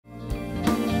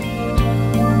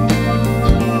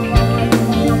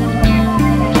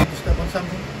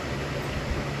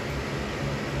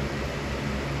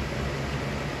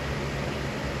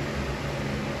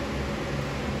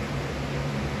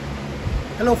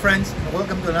Hello friends, and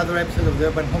welcome to another episode of the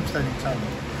Urban Homesteading Channel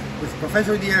with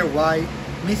Professor DIY,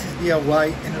 Mrs. DIY,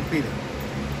 and Elpida.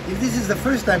 If this is the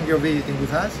first time you're visiting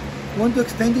with us, we want to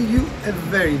extend to you a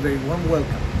very warm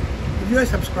welcome. If you're a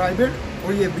subscriber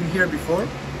or you have been here before,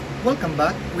 welcome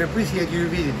back. We appreciate you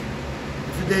visiting.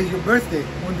 If today is your birthday,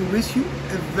 we want to wish you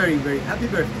a very happy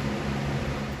birthday.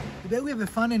 Today we have a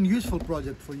fun and useful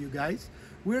project for you guys.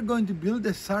 We're going to build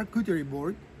a charcuterie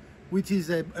board, which is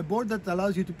a board that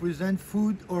allows you to present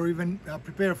food or even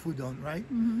prepare food on, right?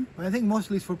 Mm-hmm. But I think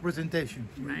mostly it's for presentation.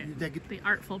 Right, you take it, the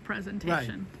artful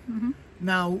presentation. Right. Mm-hmm.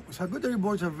 Now, charcuterie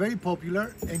boards are very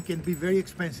popular and can be very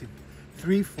expensive.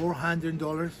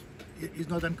 $300–400 is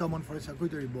not uncommon for a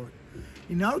charcuterie board.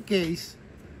 In our case,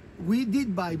 we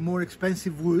did buy more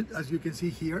expensive wood, as you can see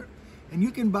here, and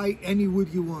you can buy any wood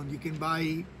you want. You can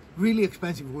buy really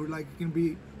expensive wood, like you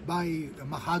can buy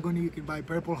mahogany, you can buy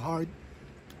purple heart,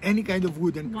 any kind of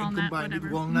wood and combine it,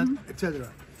 walnut, etc.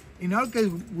 In our case,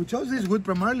 we chose this wood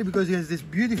primarily because it has this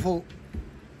beautiful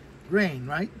grain,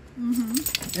 right?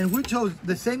 Mm-hmm. And we chose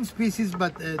the same species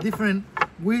but a different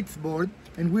width board,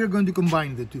 and we're going to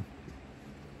combine the two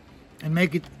and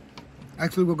make it,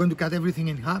 actually we're going to cut everything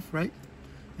in half, right?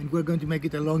 And we're going to make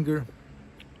it a longer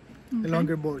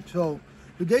board. So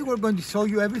today we're going to show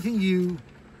you everything you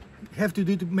have to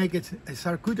do to make it a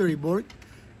charcuterie board.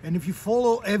 And if you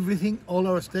follow everything, all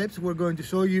our steps, we're going to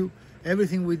show you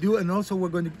everything we do, and also we're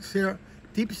going to share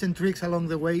tips and tricks along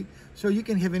the way so you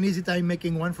can have an easy time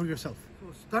making one for yourself.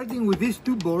 So starting with these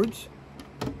two boards,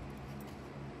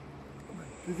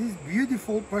 with this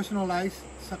beautiful personalized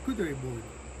charcuterie board.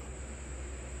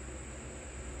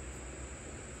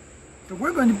 So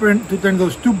we're going to turn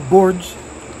those two boards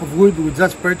of wood we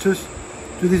just purchased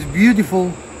to this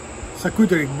beautiful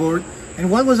charcuterie board. And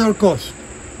what was our cost?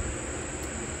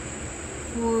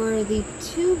 For the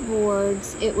two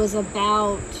boards, it was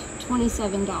about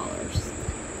 $27.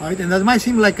 Right, and that might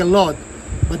seem like a lot,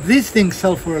 but these things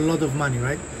sell for a lot of money,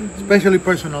 right? Especially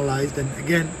personalized. And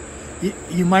again,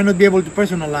 you might not be able to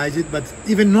personalize it, but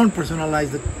even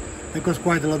non-personalized, they cost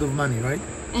quite a lot of money, right?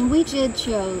 And we did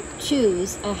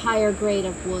choose a higher grade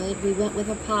of wood. We went with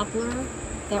a poplar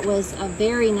that was a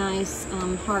very nice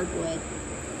hardwood.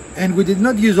 And we did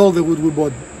not use all the wood we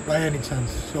bought by any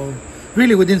chance. So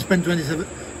really, we didn't spend $27.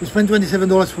 We spent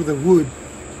 $27 for the wood,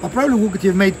 but probably we could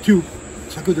have made two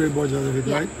charcuterie boards out of it,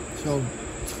 right? So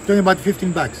it's talking about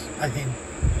 $15, I think,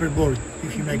 per board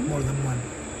if you make more than one.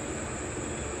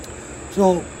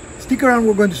 So stick around.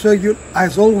 We're going to show you,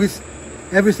 as always,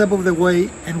 every step of the way,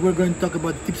 and we're going to talk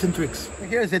about tips and tricks.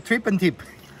 Here's a trip and tip.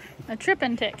 A trip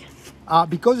and tick.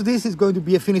 Because this is going to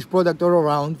be a finished product all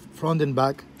around, front and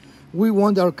back, we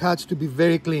want our cuts to be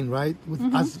very clean, right? With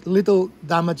as little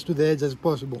damage to the edge as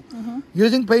possible.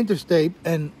 Using painter's tape,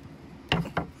 and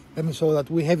let me show that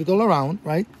we have it all around,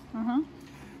 right?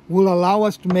 Will allow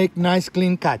us to make nice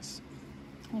clean cuts.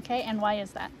 Okay, and why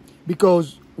is that?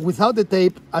 Because without the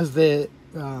tape, as the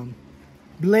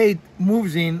blade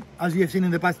moves in, as you have seen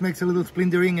in the past, makes a little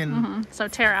splintering and so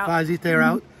tear out. Fuzzy tear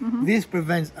out. This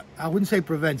prevents, I wouldn't say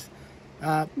prevents,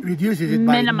 reduces it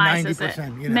by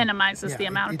 90%. Minimizes the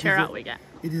amount of tear out we get.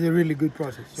 It is a really good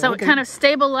process. So it kind of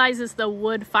stabilizes the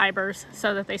wood fibers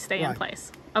so that they stay in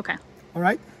place. Okay. All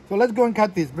right. So let's go and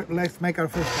cut this. Let's make our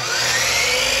first cut.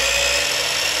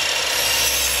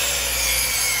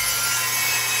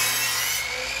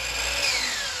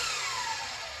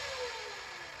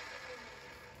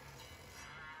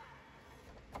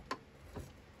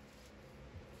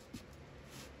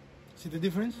 See the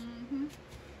difference?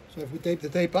 So if we tape the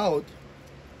tape out,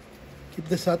 keep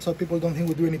this out so people don't think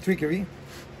we do any trickery,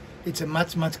 it's a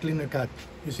much cleaner cut.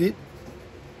 You see it?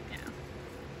 Yeah.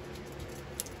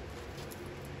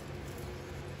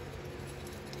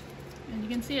 And you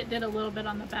can see it did a little bit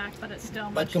on the back, but it's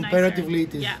still much nicer. But comparatively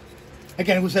it is. Yeah.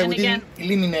 Again, we say we didn't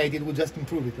eliminate it, we just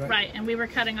improve it, right? Right, and we were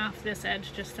cutting off this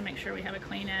edge just to make sure we have a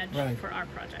clean edge for our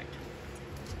project.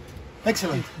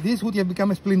 Excellent. This would have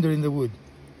become a splinter in the wood.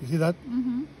 You see that?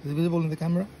 Is it visible in the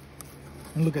camera?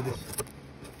 And look at this.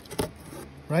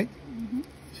 Right?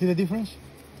 See the difference?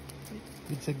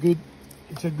 It's a good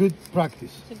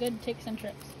practice. It's a good tips and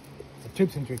tricks.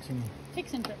 Tips and tricks.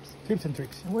 Tips and trips. Tips and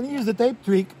tricks. When you use the tape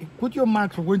trick, put your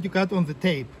marks for where to cut on the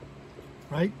tape,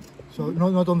 right? So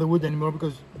not on the wood anymore,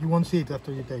 because you won't see it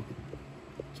after you tape it.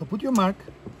 So put your mark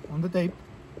on the tape.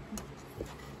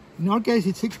 In our case,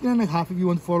 it's 16.5 if you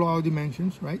want to follow our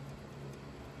dimensions, right?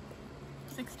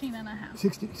 16.5.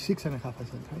 6.5, I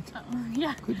said, right? Oh,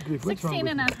 yeah. Good grief.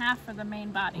 16.5 for the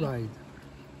main body. Right.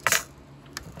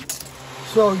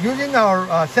 So using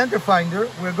our center finder,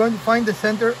 we're going to find the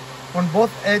center on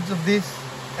both ends of this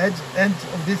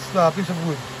piece of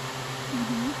wood.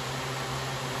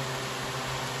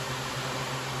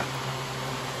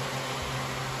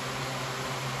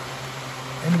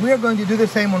 And we are going to do the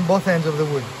same on both ends of the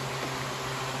wood.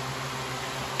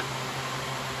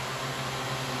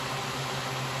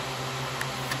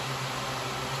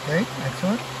 Okay,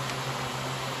 excellent.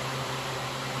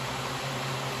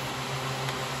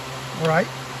 All right.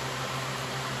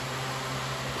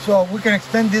 So we can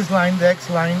extend this line, the X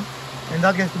line, and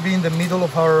that gets to be in the middle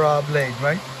of our blade,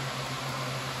 right?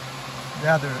 The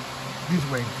other, this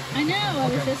way. I know, I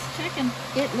was just checking.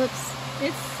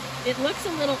 It looks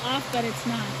a little off, but it's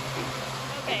not.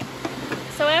 Okay,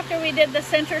 so after we did the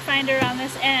center finder on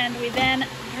this end, we then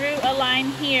drew a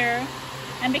line here,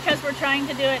 and because we're trying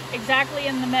to do it exactly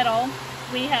in the middle,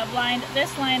 we have lined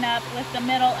this line up with the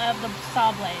middle of the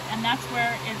saw blade, and that's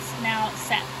where it's now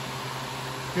set.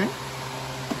 Okay.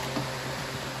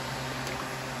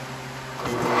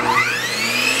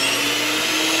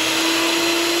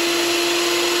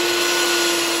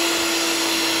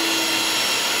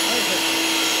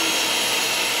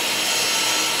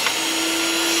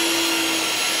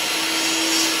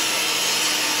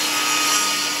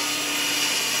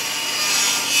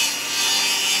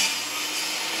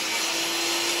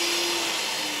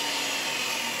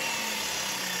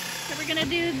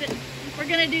 We're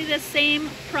gonna do the same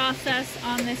process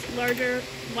on this larger,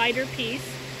 wider piece.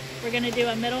 We're gonna do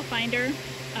a middle finder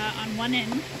on one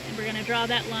end, and we're gonna draw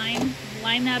that line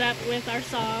that up with our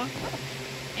saw,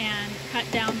 and cut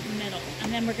down the middle.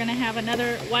 And then we're gonna have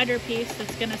another wider piece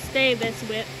that's gonna stay this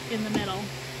width in the middle,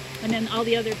 and then all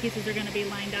the other pieces are gonna be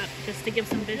lined up just to give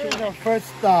some visual. Here's our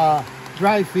first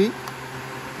dry fit,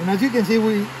 and as you can see,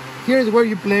 here is where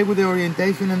you play with the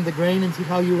orientation and the grain and see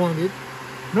how you want it.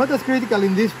 Not as critical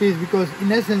in this piece because in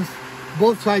essence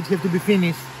both sides have to be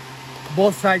finished,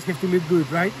 both sides have to look good,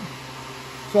 right?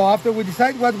 So after we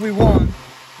decide what we want,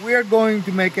 we are going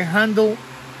to make a handle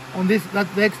on this,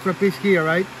 that's the extra piece here,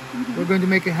 right? We're going to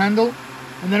make a handle,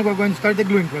 and then we're going to start the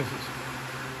gluing process.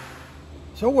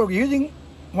 So we're using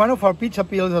one of our pizza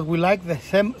peels that we like the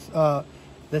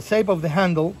shape of the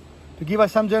handle to give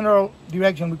us some general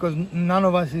direction, because none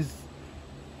of us is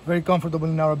very comfortable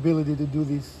in our ability to do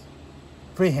this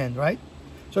freehand, right?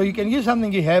 So you can use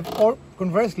something you have, or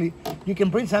conversely, you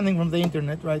can print something from the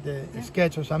internet, right? A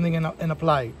sketch or something, and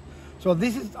apply it. So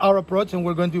this is our approach, and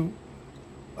we're going to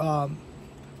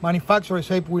manufacture a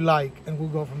shape we like, and we'll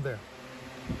go from there.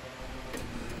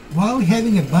 While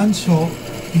having a bandsaw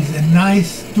is a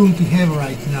nice tool to have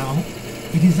right now,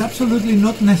 it is absolutely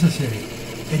not necessary.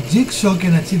 A jigsaw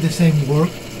can achieve the same work.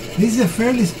 This is a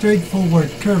fairly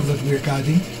straightforward curve that we're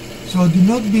cutting, so do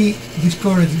not be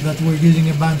discouraged that we're using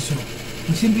a bandsaw.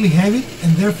 We simply have it,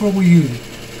 and therefore we use it.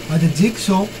 But a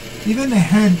jigsaw, even a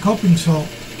hand coping saw,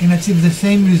 can achieve the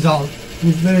same result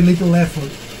with very little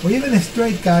effort. Or even a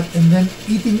straight cut, and then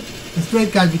eating a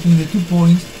straight cut between the 2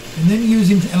 points, and then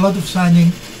using a lot of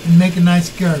sanding and make a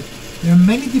nice curve. There are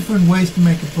many different ways to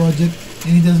make a project,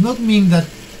 and it does not mean that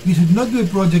you should not do a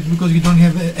project because you don't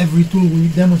have every tool we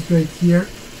demonstrate here,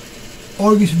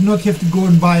 or you should not have to go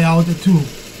and buy out a tool.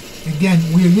 Again,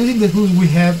 we are using the tools we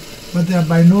have, but they are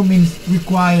by no means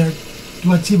required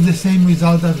to achieve the same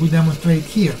result as we demonstrate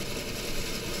here.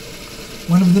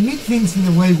 One of the neat things in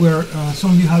the way we're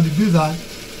showing you how to do that,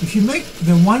 if you make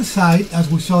the one side, as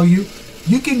we saw you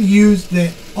can use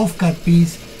the offcut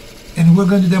piece, and we're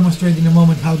going to demonstrate in a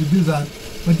moment how to do that,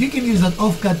 but you can use that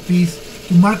offcut piece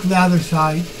to mark the other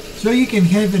side, so you can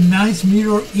have a nice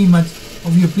mirror image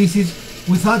of your pieces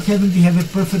without having to have a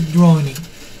perfect drawing.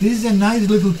 This is a nice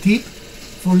little tip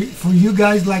for you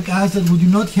guys like us that we do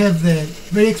not have the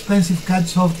very expensive CAD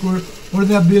software or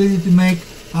the ability to make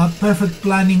perfect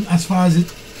planning as far as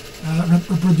it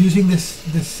reproducing the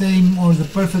same or the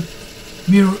perfect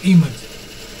mirror image.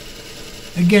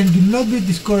 Again, do not be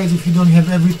discouraged if you don't have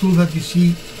every tool that you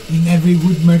see in every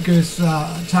woodmaker's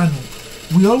channel.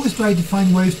 We always try to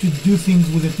find ways to do things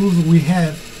with the tools that we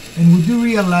have, and we do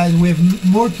realize we have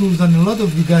more tools than a lot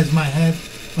of you guys might have,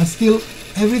 but still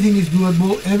everything is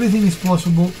doable, everything is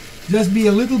possible. Just be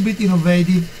a little bit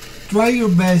innovative, try your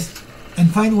best,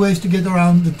 and find ways to get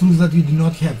around the tools that you do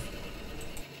not have.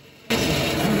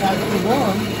 As we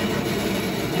want,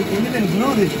 you can even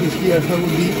glue this piece here, so it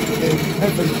will be a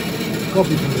perfect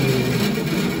copy from the...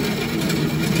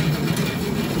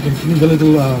 You can use a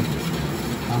little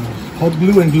hot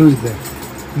glue and glue it there.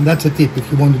 And that's a tip.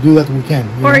 If you want to do that, we can.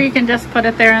 Or you can just put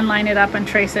it there and line it up and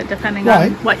trace it depending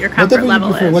on what your comfort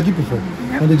level is. What you prefer.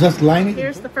 Yep. Want to just line it?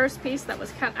 Here's the first piece that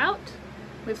was cut out.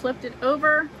 We flipped it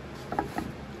over.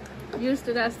 used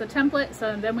it as the template,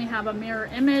 so then we have a mirror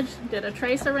image, did a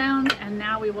trace around, and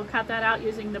now we will cut that out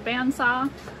using the bandsaw.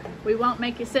 We won't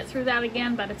make you sit through that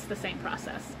again, but it's the same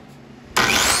process.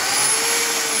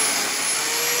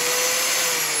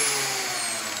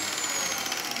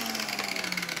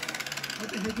 What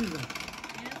the heck is that?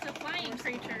 It's a flying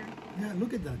creature. Yeah,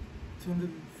 look at that. It's on the,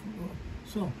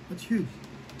 so, that's huge.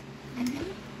 And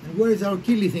where is our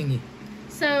killie thingy?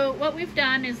 So what we've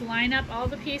done is line up all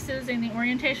the pieces in the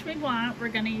orientation we want. We're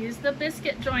going to use the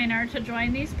biscuit joiner to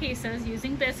join these pieces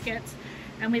using biscuits,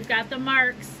 and we've got the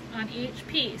marks on each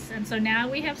piece. And so now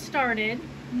we have started.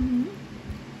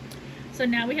 So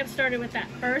now we have started with that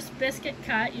first biscuit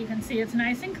cut. You can see it's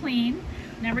nice and clean.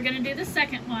 Now we're going to do the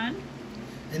second one.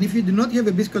 And if you do not have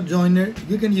a biscuit joiner,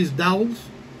 you can use dowels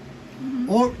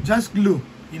or just glue.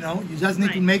 You know, you just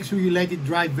need to make sure you let it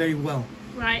dry very well.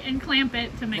 Right, and clamp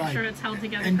it to make sure it's held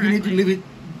together and correctly. You need to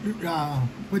leave it,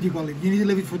 what do you call it? You need to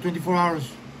leave it for 24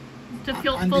 hours. To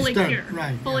feel fully cure.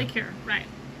 Right. Fully cure, right.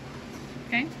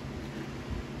 Okay.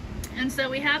 And so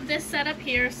we have this set up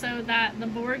here so that the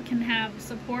board can have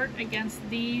support against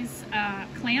these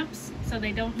clamps so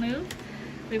they don't move.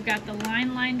 We've got the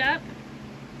line lined up.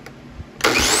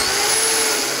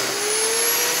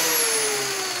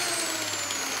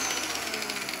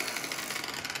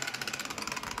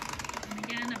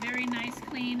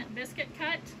 Clean biscuit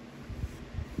cut,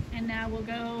 and now we'll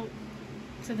go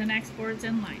to the next boards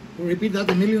in line. We'll repeat that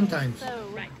a million times. So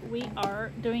we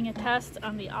are doing a test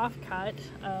on the offcut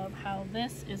of how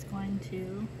this is going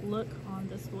to look on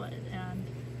this wood, and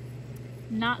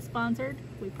not sponsored.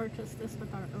 We purchased this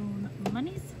with our own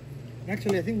monies.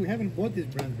 Actually, I think we haven't bought this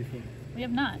brand before. We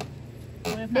have not.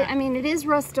 I mean, it is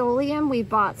Rust-Oleum. We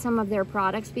bought some of their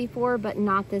products before, but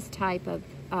not this type of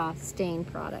stain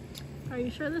product. Are you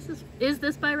sure this is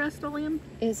this by Rust-Oleum?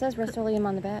 It says Rust-Oleum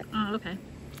on the back. Oh, okay.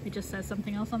 It just says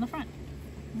something else on the front.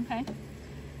 Okay.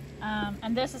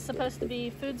 And this is supposed to be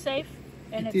food safe,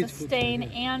 and it's a stain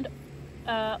and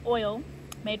oil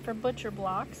made for butcher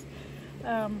blocks.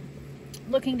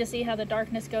 Looking to see how the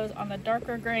darkness goes on the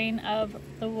darker grain of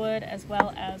the wood as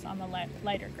well as on the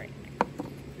lighter grain.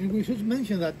 And we should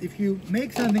mention that if you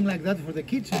make something like that for the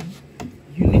kitchen,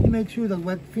 you need to make sure that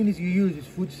what finish you use is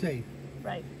food safe.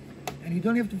 Right. And you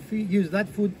don't have to use that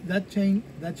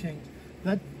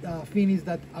finish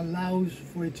that allows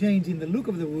for a change in the look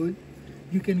of the wood.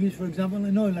 You can use, for example,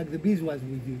 an oil like the beeswax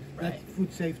we use. Right. That's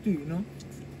food safe too, you know?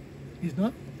 It's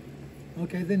not?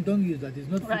 Okay, then don't use that. It's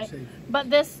not food safe. But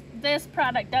this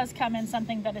product does come in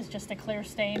something that is just a clear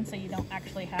stain, so you don't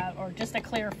actually have, or just a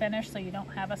clear finish, so you don't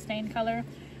have a stain color.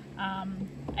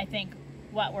 I think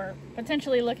what we're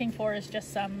potentially looking for is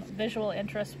just some visual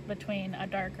interest between a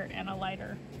darker and a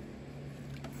lighter.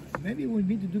 Maybe we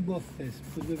need to do both tests,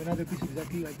 because we have another piece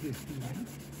exactly like this too, right?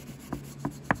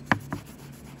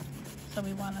 So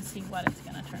we want to see what it's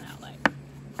going to turn out like.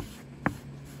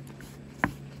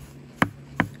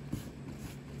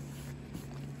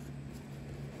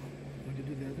 Want to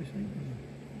do the other side?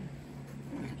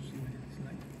 Yeah. Just to see what it's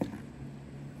like.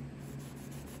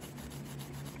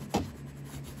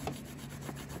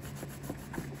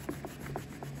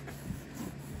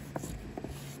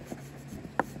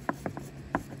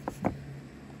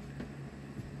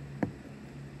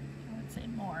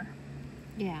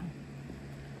 Yeah.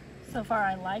 So far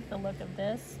I like the look of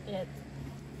this.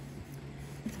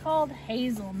 It's called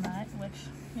hazelnut, which,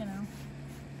 you know,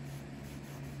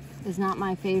 is not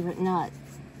my favorite nut,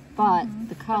 but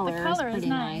the color is pretty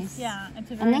nice. Yeah,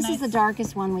 it's a very and this nice, is the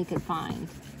darkest one we could find.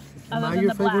 Am I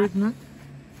your favorite nut?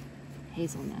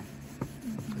 Hazelnut.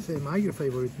 I say, am I your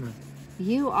favorite nut?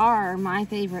 You are my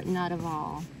favorite nut of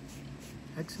all.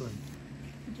 Excellent.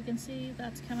 But you can see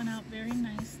that's coming out very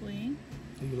nicely.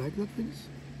 Do you like that finish?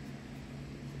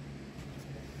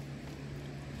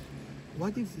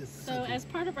 What is this? So as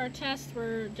part of our test,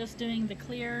 we're just doing the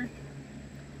clear.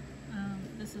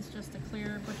 This is just a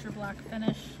clear butcher block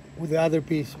finish. With the other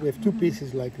piece, we have two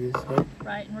pieces like this, right?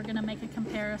 Right, and we're going to make a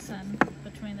comparison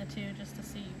between the two just to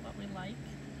see what we like.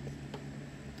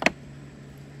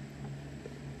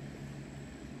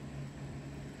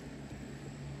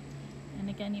 And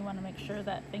again, you want to make sure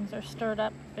that things are stirred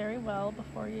up very well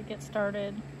before you get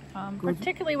started.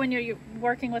 Particularly when you're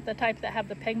working with the type that have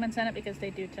the pigments in it, because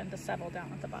they do tend to settle down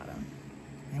at the bottom.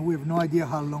 And we have no idea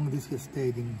how long this has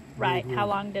stayed in. Right, how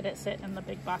long did it sit in the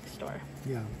big box store?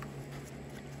 Yeah.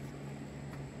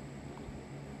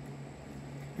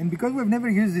 And because we've never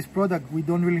used this product, we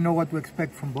don't really know what to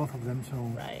expect from both of them. So.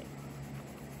 Right.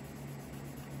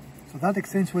 So that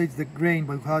accentuates the grain,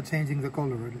 but without changing the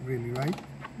color, really, right?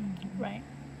 Right.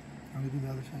 Can we do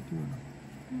the other side too or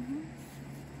not?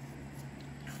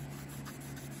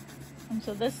 And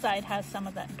so this side has some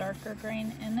of that darker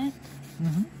grain in it.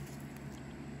 Mm-hmm.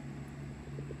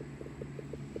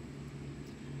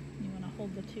 You want to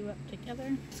hold the two up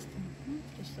together,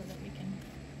 just so that we can...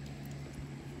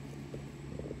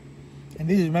 And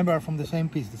these, remember, are from the same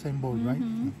piece, the same board, right?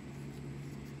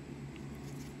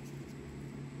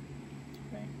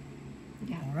 Right.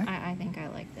 Yeah, all right. I think I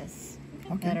like this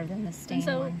Okay. better than the stain And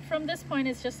so one. from this point,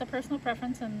 it's just a personal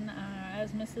preference, and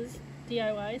as Mrs.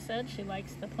 DIY said, she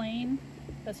likes the plain.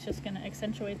 That's just going to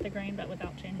accentuate the grain, but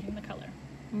without changing the color.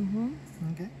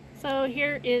 Okay. So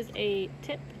here is a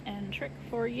tip and trick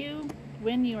for you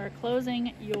when you are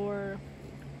closing your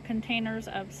containers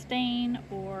of stain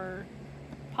or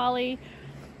poly.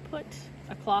 Put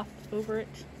a cloth over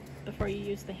it before you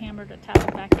use the hammer to tap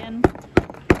it back in.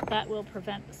 That will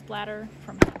prevent the splatter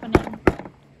from happening.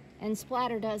 And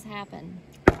splatter does happen.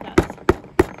 It does.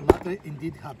 Splatter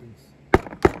indeed happens.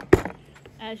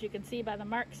 As you can see by the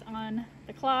marks on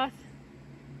the cloth,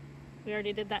 we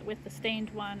already did that with the stained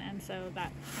one, and so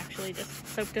that actually just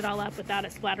soaked it all up without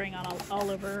it splattering on all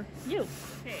over you.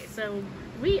 Okay, so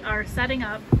we are setting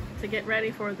up to get ready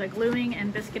for the gluing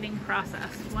and biscuiting process.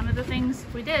 One of the things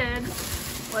we did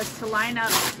was to line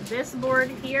up this board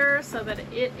here so that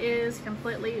it is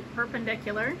completely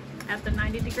perpendicular at the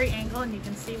 90-degree angle, and you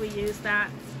can see we used that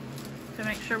to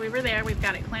make sure we were there. We've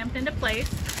got it clamped into place.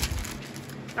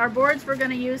 Our boards we're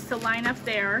going to use to line up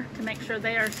there to make sure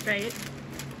they are straight.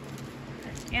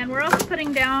 And we're also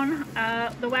putting down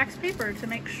the wax paper to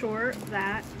make sure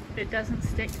that it doesn't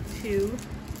stick to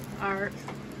our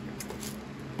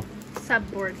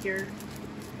subboard here.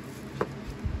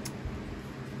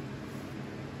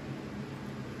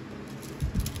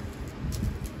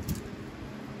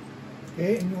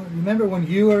 Okay, and remember when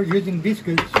you are using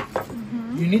biscuits,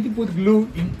 you need to put glue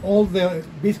in all the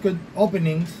biscuit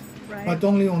openings, Right. but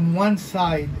only on one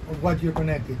side of what you're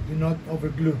connected. Do not over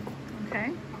glue,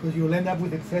 Okay. because you'll end up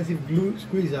with excessive glue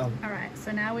squeeze out. All right,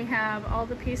 so now we have all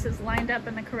the pieces lined up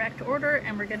in the correct order,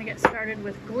 and we're going to get started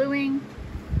with gluing.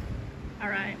 All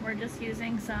right, we're just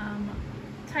using some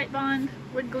Tight Bond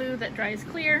wood glue that dries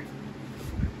clear.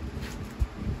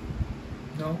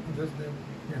 No, just the,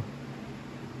 yeah.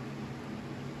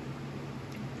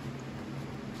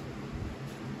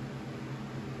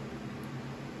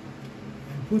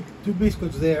 And put 2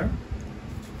 biscuits there.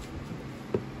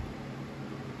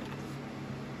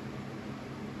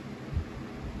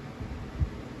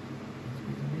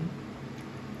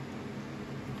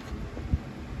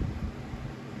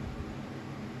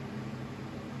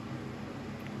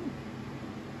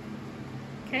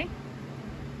 Okay.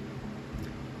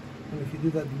 And if you do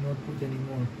that, do not put any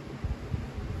more.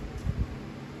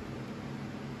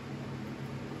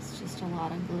 It's just a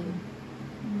lot of glue.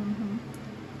 Mm-hmm.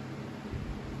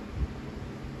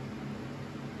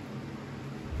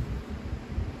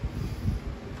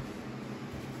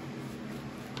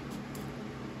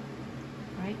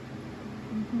 Right?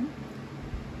 Mm-hmm.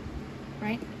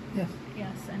 Right? Yes.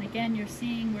 Yes, and again, you're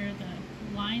seeing where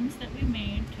the lines that we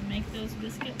made to make those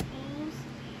biscuit holes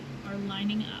are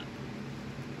lining up.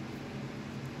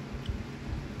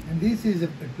 And this is a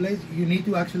place you need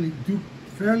to actually do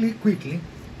fairly quickly.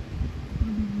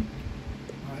 Mm-hmm.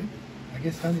 All right. I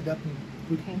guess stand it up and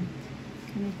put. Okay.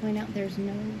 Can we point out there's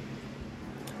no...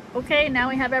 Okay, now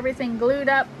we have everything glued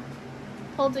up,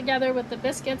 pulled together with the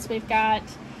biscuits. We've got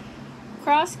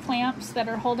cross clamps that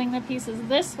are holding the pieces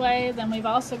this way. Then we've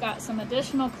also got some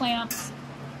additional clamps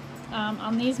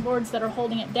on these boards that are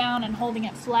holding it down and holding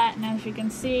it flat. And as you can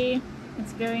see,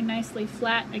 it's very nicely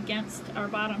flat against our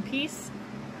bottom piece.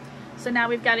 So now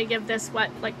we've got to give this, what,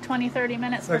 like 20-30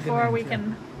 minutes before we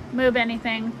can move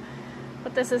anything.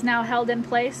 But this is now held in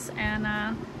place,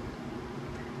 and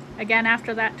again,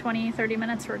 after that 20-30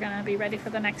 minutes, we're going to be ready for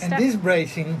the next step. And this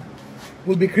bracing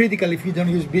will be critical if you don't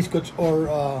use biscuits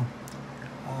or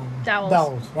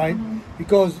dowels, right? Mm-hmm.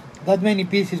 Because that many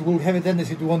pieces will have a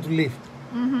tendency to want to lift.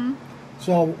 Mm-hmm.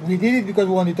 So we did it because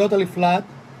we want it totally flat,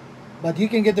 but you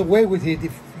can get away with it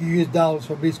if you use dowels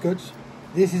or biscuits.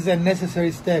 This is a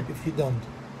necessary step if you don't.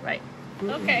 Right.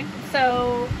 Okay,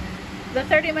 so the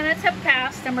 30 minutes have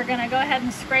passed, and we're going to go ahead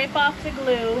and scrape off the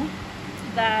glue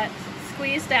that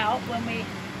squeezed out when we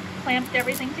clamped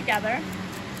everything together.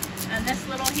 And this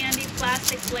little handy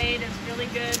plastic blade is really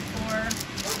good for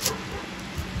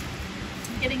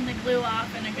getting the glue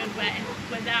off in a good way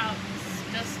without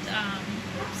just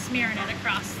smearing it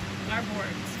across our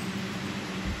boards.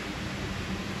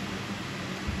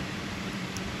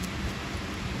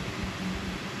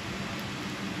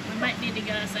 We might need to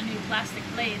get us a new plastic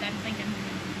blade, I'm thinking.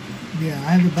 Yeah,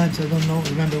 I have a bunch. I don't know.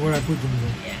 Remember where I put them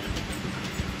though. Yeah.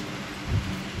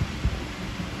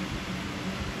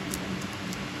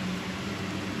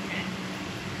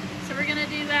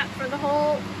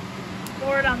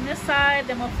 side,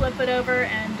 then we'll flip it over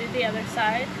and do the other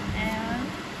side and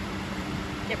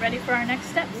get ready for our next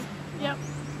steps. Yep.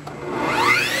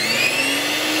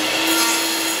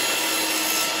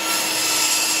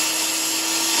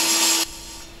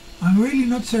 I'm really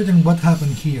not certain what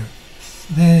happened here.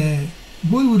 The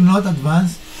wood would not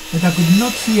advance, but I could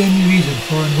not see any reason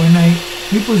for it. When I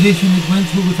repositioned, it went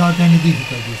through without any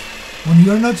difficulties. When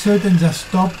you are not certain, just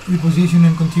stop, reposition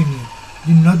and continue.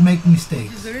 Do not make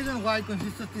mistakes. This is the reason why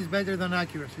consistency is better than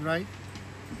accuracy, right?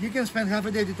 You can spend half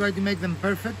a day to try to make them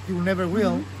perfect, you never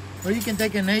will, or you can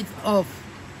take an 1/8 off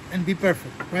and be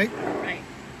perfect, right? Right.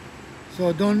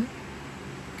 So don't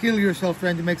kill yourself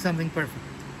trying to make something perfect.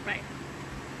 Right.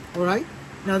 All right?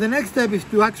 Now the next step is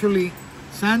to actually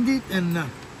sand it and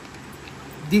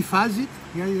defuzz it.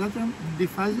 Yeah, you got them?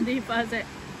 Defuzz it? Defuzz it.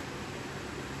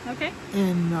 Okay.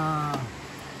 And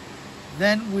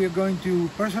then we're going to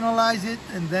personalize it,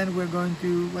 and then we're going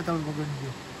to, what else we're going to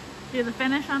do? Do the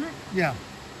finish on it? Yeah.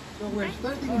 So we're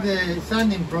starting the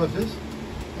sanding process,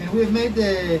 and we've made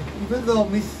the, even though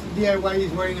Miss DIY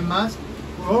is wearing a mask,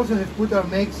 we also have put our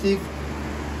makeshift,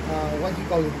 what do you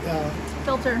call it?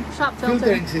 Filter, shop filter.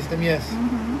 Filtering system, yes.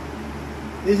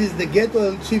 This is the Ghetto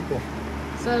El Chico.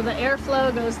 So the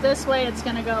airflow goes this way, it's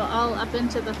going to go all up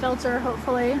into the filter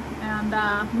hopefully, and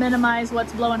minimize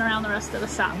what's blowing around the rest of the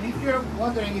shop. And if you're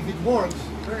wondering if it works,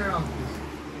 turn around please.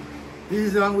 This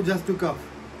is the one we just took off.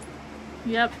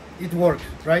 Yep. It works,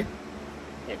 right?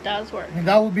 It does work. And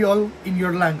that would be all in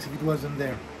your lungs if it wasn't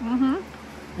there. And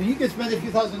you can spend a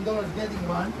few $1,000s getting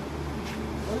one,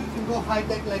 or you can go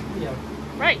high-tech like we are.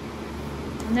 Right.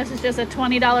 And this is just a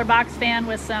 $20 box fan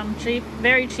with some cheap,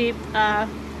 very cheap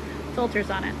filters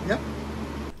on it. Yep.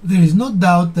 There is no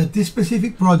doubt that this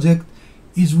specific project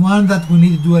is one that we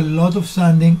need to do a lot of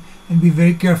sanding and be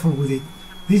very careful with it.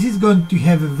 This is going to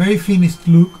have a very finished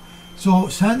look, so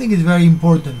sanding is very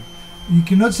important. You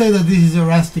cannot say that this is a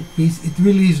rustic piece, it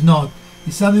really is not.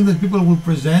 It's something that people will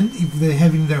present if they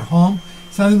have in their home,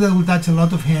 something that will touch a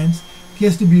lot of hands. It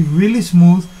has to be really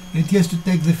smooth and it has to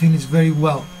take the finish very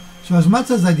well. So as much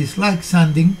as I dislike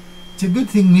sanding, it's a good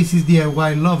thing Mrs.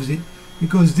 DIY loves it,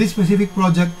 because this specific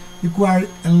project required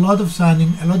a lot of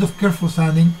sanding, a lot of careful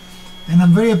sanding, and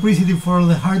I'm very appreciative for all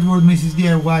the hard work Mrs.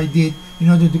 DIY did in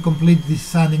order to complete this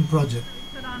sanding project.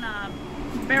 Put on a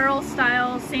barrel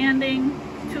style sanding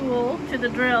tool to the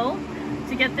drill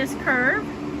to get this curve,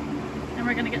 and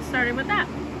we're going to get started with that.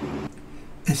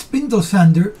 A spindle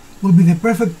sander will be the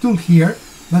perfect tool here,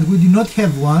 but we do not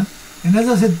have one, and as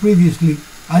I said previously,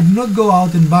 I do not go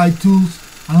out and buy tools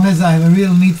unless I have a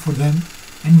real need for them.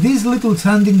 And these little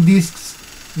sanding discs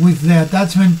with the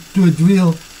attachment to a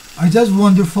drill are just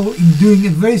wonderful in doing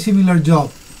a very similar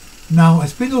job. Now a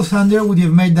spindle sander would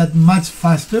have made that much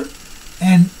faster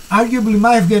and arguably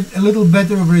might have get a little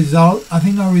better of a result. I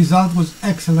think our result was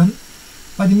excellent.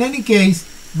 But in any case,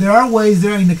 there are ways,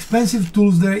 there are inexpensive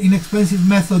tools, there are inexpensive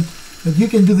methods that you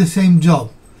can do the same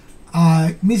job.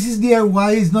 Mrs.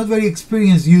 DIY is not very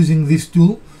experienced using this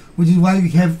tool, which is why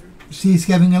she is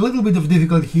having a little bit of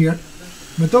difficulty here.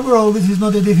 But overall, this is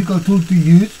not a difficult tool to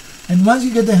use, and once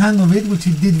you get the hang of it, which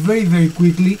it did very, very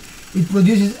quickly, it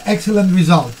produces excellent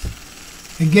results.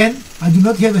 Again, I do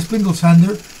not have a spindle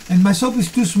sander, and my shop is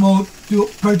too small to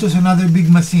purchase another big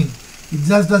machine. It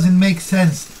just doesn't make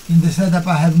sense in the setup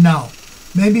I have now.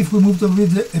 Maybe if we move to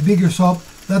a bigger shop,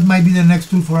 that might be the next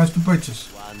tool for us to purchase.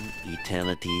 One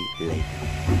eternity later.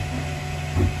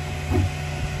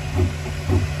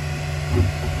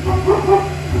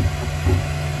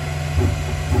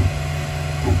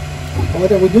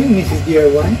 What are we doing, Mrs.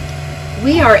 DIY?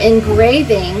 We are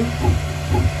engraving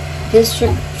this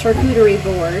charcuterie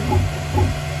board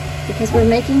because we're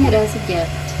making it as a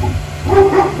gift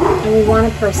and we want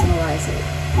to personalize it.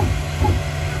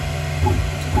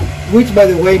 Which, by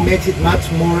the way, makes it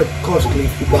much more costly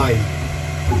if you buy it.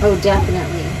 Oh,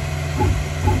 definitely.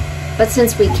 But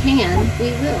since we can,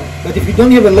 we will. But if you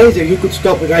don't have a laser, you could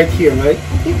stop it right here, right?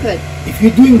 You could. If you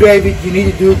do engrave it, you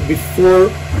need to do it before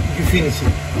you finish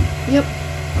it. Yep.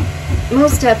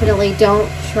 Most definitely don't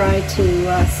try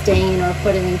to stain or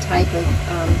put any type of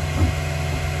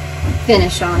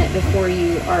finish on it before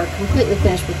you are completely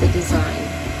finished with the design.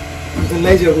 The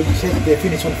laser will set the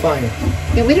finish on fire.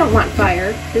 Yeah, we don't want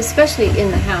fire, especially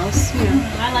in the house. You know.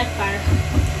 I like fire.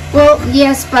 Well,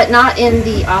 yes, but not in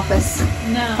the office.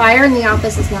 No. Fire in the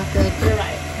office is not good. You're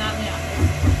right, not in the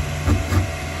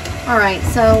office. Alright,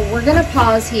 so we're going to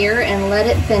pause here and let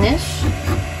it finish,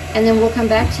 and then we'll come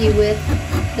back to you with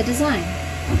the design.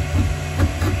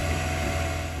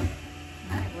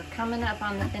 Alright, we're coming up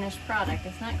on the finished product.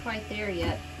 It's not quite there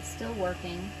yet. It's still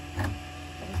working.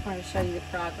 But just wanted to show you the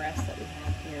progress that we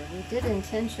have here. We did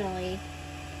intentionally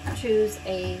choose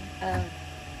a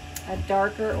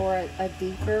darker or a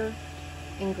deeper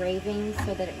engraving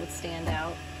so that it would stand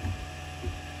out.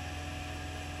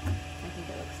 I think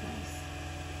it looks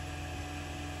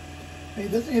nice.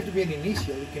 It doesn't have to be an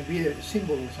initial, it can be a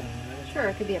symbol or something, right? Sure,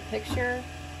 it could be a picture,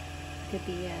 it could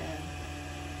be a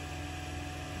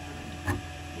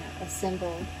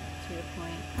symbol, to your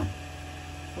point,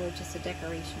 or just a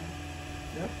decoration.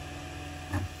 Yep.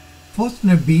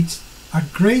 Forstner beads are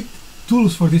great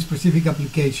tools for this specific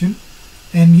application,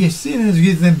 and yes, as we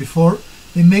used them before,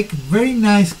 they make very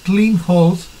nice clean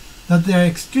holes that they are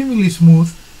extremely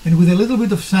smooth, and with a little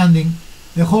bit of sanding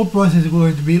the whole process is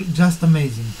going to be just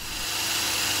amazing.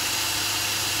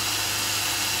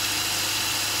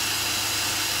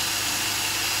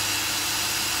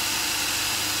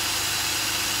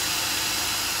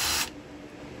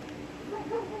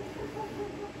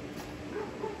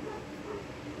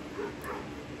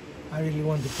 I really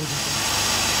want to put it in.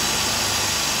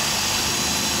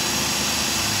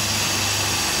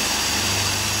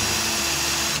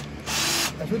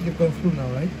 I should have gone through now,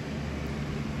 right?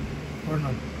 Or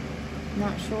not?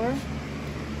 Not sure.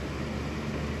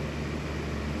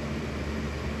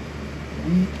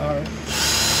 We are...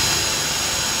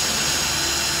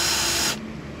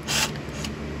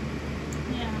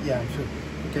 Yeah, I'm sure.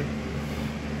 Okay.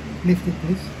 Lift it,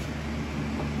 please.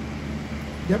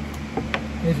 Yep.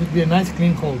 It should be a nice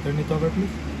clean hole. Turn it over, please.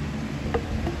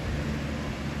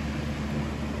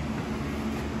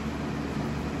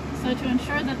 So to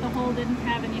ensure that the hole didn't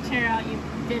have any tear out, you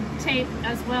did tape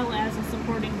as well as a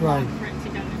supporting block for it to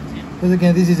go into. Because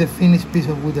again, this is a finished piece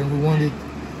of wood and we want it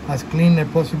as clean as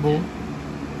possible.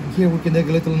 And here we can take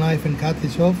a little knife and cut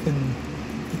this off, and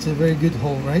it's a very good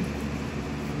hole, right?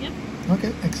 Yep.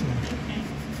 Okay, excellent. Okay.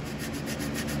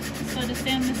 So to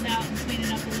sand this out and clean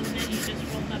it up a little bit, you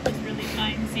just rolled up with really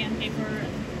fine sandpaper.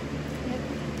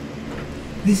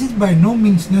 This is by no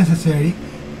means necessary.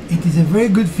 It is a very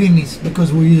good finish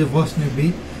because we use a Forstner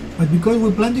bead, but because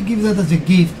we plan to give that as a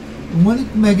gift, we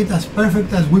wanted to make it as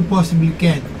perfect as we possibly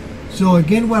can. So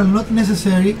again, while not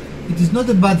necessary, it is not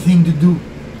a bad thing to do.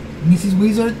 Mrs.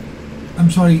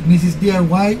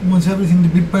 DIY wants everything to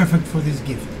be perfect for this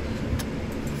gift.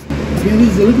 Again, this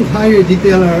is a little higher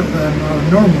detail than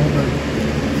normal, but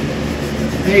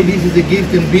A, this is a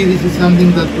gift, and B, this is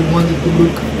something that we wanted to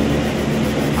look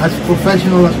as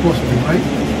professional as possible, right?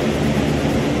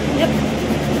 Yep.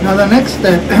 Now the next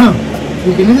step,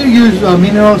 you can either use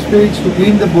mineral spirits to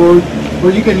clean the board,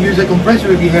 or you can use a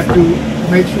compressor if you have to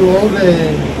make sure all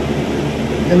the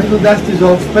little dust is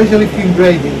off, especially if you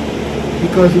engrave it.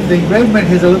 Because if the engravement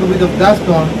has a little bit of dust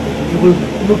on, it will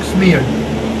look smeared.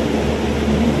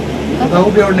 So that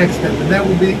will be our next step, and that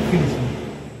will be finishing.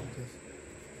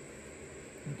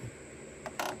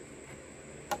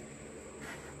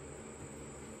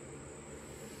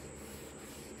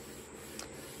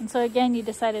 And so again, you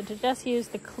decided to just use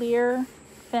the clear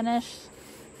finish,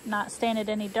 not stain it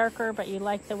any darker, but you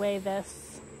like the way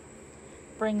this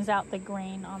brings out the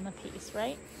grain on the piece,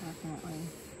 right? Definitely.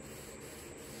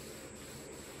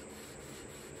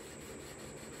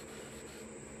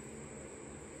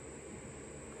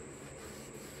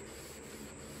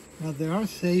 Now there are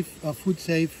safe, food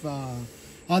safe,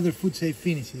 other food safe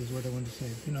finishes is what I want to say,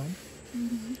 you know.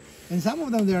 Mm-hmm. And some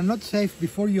of them, they are not safe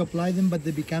before you apply them, but they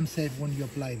become safe when you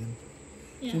apply them.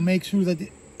 Yeah. So make sure that,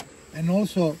 and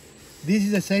also this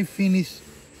is a safe finish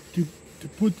to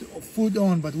put food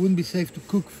on, but wouldn't be safe to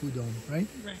cook food on, right?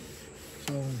 Right.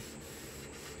 So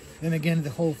then again,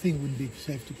 the whole thing wouldn't be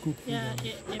safe to cook food on.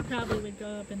 Yeah, it probably would go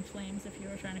up in flames if you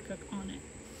were trying to cook on it.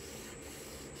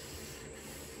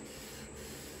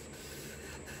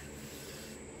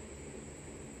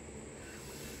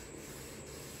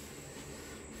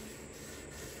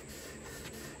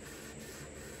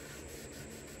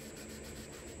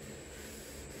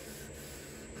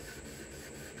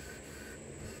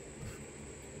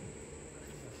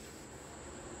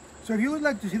 So if you would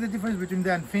like to see the difference between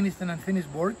the unfinished and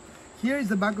unfinished board, here is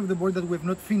the back of the board that we have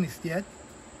not finished yet,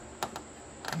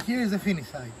 and here is the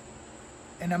finished side.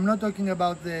 And I'm not talking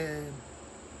about the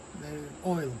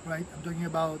oil, right? I'm talking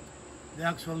about the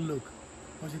actual look.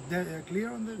 Was it clear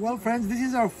on the... Well, friends, this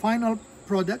is our final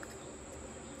product,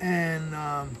 and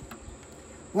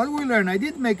what we learned, I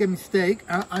did make a mistake.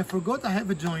 I forgot I have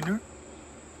a joiner,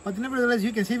 but nevertheless,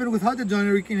 you can see even without a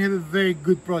joiner, you can have a very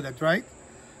good product, right?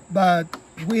 But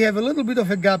we have a little bit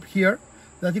of a gap here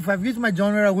that if I've used my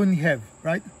joiner, I wouldn't have,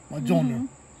 right? My joiner.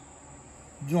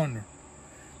 Joiner.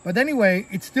 But anyway,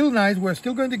 it's still nice. We're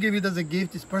still going to give it as a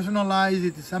gift. It's personalized.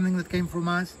 It is something that came from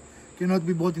us. Cannot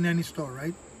be bought in any store,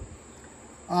 right?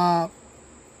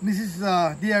 Mrs.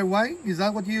 DIY, is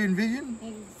that what you envision?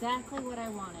 Exactly what I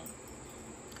wanted.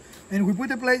 And we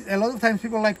put a lot of times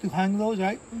people like to hang those,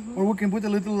 right? Or we can put a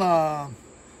little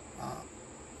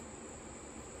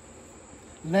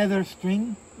leather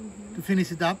string to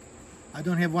finish it up. I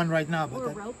don't have one right now, but or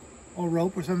rope. Or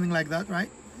rope or something like that, right?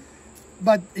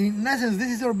 But in essence, this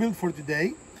is our build for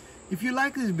today. If you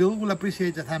like this build, we'll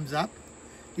appreciate a thumbs up.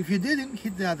 If you didn't,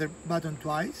 hit the other button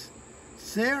twice.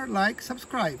 Share, like,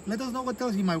 subscribe. Let us know what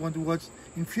else you might want to watch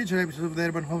in future episodes of the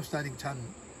Urban Homesteading channel.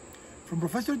 From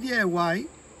Professor DIY,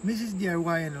 Mrs.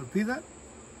 DIY and Elpida,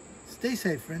 stay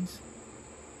safe, friends.